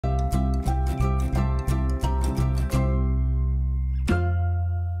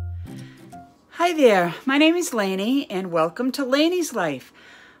Hi there, my name is Lainey and welcome to Lainey's Life.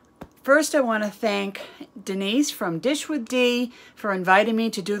 First, I want to thank Denise from Dish with D for inviting me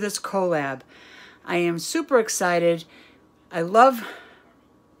to do this collab. I am super excited. I love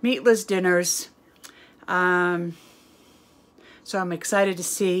meatless dinners, so I'm excited to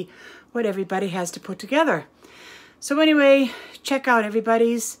see what everybody has to put together. So anyway, check out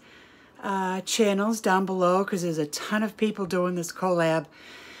everybody's channels down below because there's a ton of people doing this collab.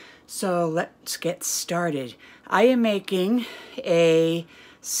 So let's get started. I am making a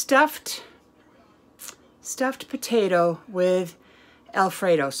stuffed potato with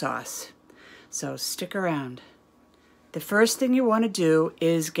Alfredo sauce. So stick around. The first thing you want to do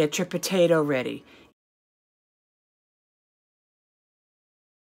is get your potato ready.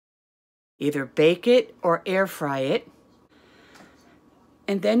 Either bake it or air fry it.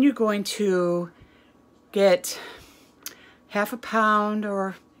 And then you're going to get half a pound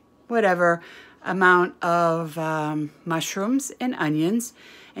or whatever amount of mushrooms and onions,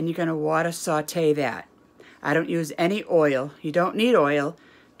 and you're going to water saute that. I don't use any oil. You don't need oil.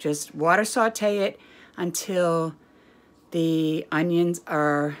 Just water saute it until the onions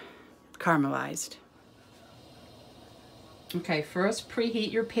are caramelized. Okay, first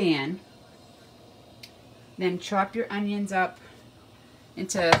preheat your pan. Then chop your onions up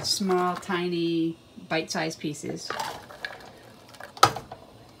into small, tiny, bite-sized pieces.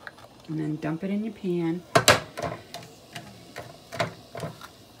 And then dump it in your pan.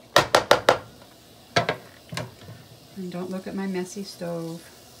 And don't look at my messy stove.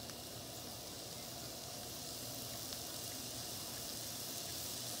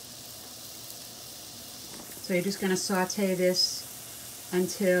 So you're just going to saute this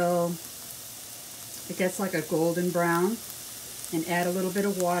until it gets like a golden brown, and add a little bit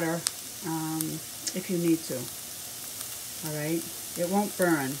of water if you need to. Alright? It won't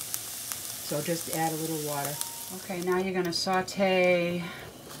burn. So just add a little water. Okay, now you're going to saute,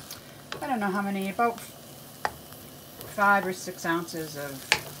 I don't know how many, about 5 or 6 ounces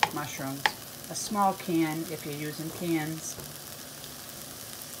of mushrooms. A small can if you're using cans.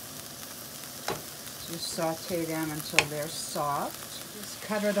 Just saute them until they're soft. Just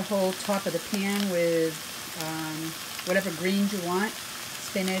cover the whole top of the pan with whatever greens you want.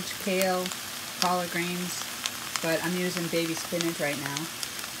 Spinach, kale, collard greens. But I'm using baby spinach right now.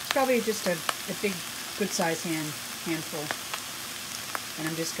 Probably just a big, good-sized handful. And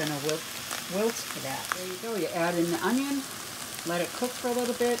I'm just going to wilt that. There you go. You add in the onion, let it cook for a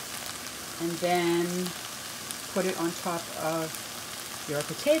little bit, and then put it on top of your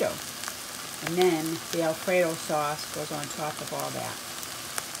potato. And then the Alfredo sauce goes on top of all that.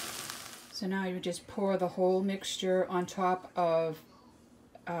 So now you just pour the whole mixture on top of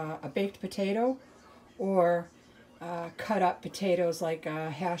a baked potato, or cut up potatoes like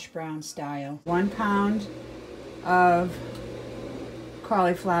hash brown style. 1 pound of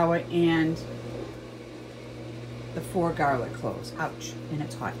cauliflower and the 4 garlic cloves. Ouch, and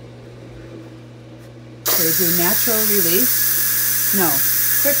it's hot. So you do natural release. No,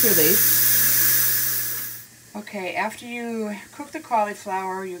 quick release. Okay, after you cook the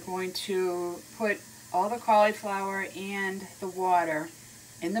cauliflower, you're going to put all the cauliflower and the water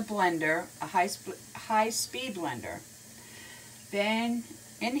in the blender, a high-speed blender. Then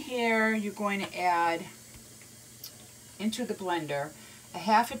in here you're going to add into the blender a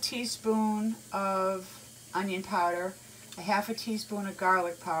 1/2 teaspoon of onion powder, a 1/2 teaspoon of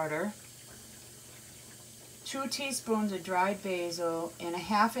garlic powder, 2 teaspoons of dried basil, and a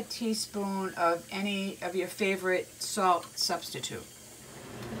 1/2 teaspoon of any of your favorite salt substitute.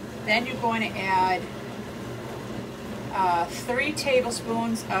 Then you're going to add 3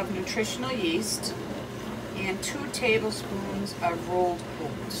 tablespoons of nutritional yeast and 2 tablespoons of rolled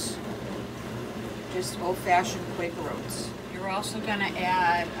oats, just old-fashioned Quaker oats. You're also going to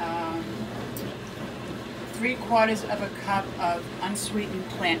add 3/4 of a cup of unsweetened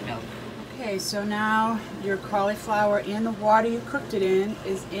plant milk. Okay, so now your cauliflower and the water you cooked it in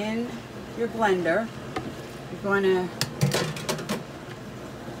is in your blender. You're going to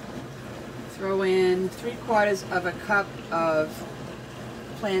throw in 3/4 of a cup of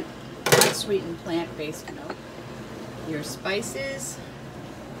unsweetened plant-based milk. Your spices.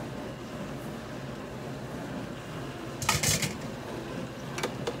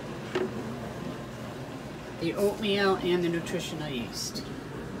 The oatmeal and the nutritional yeast.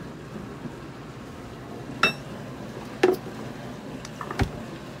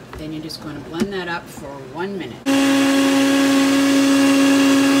 Then you're just going to blend that up for 1 minute.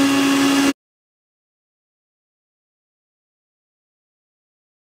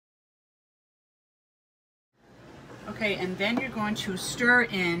 Okay, and then you're going to stir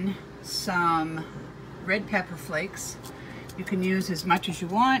in some red pepper flakes. You can use as much as you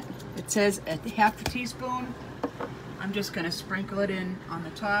want. It says a half a teaspoon. I'm just going to sprinkle it in on the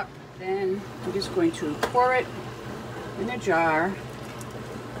top. Then I'm just going to pour it in a jar,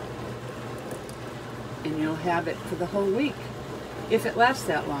 and you'll have it for the whole week, if it lasts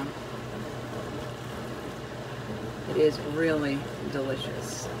that long. It is really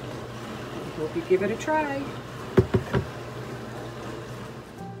delicious. I hope you give it a try.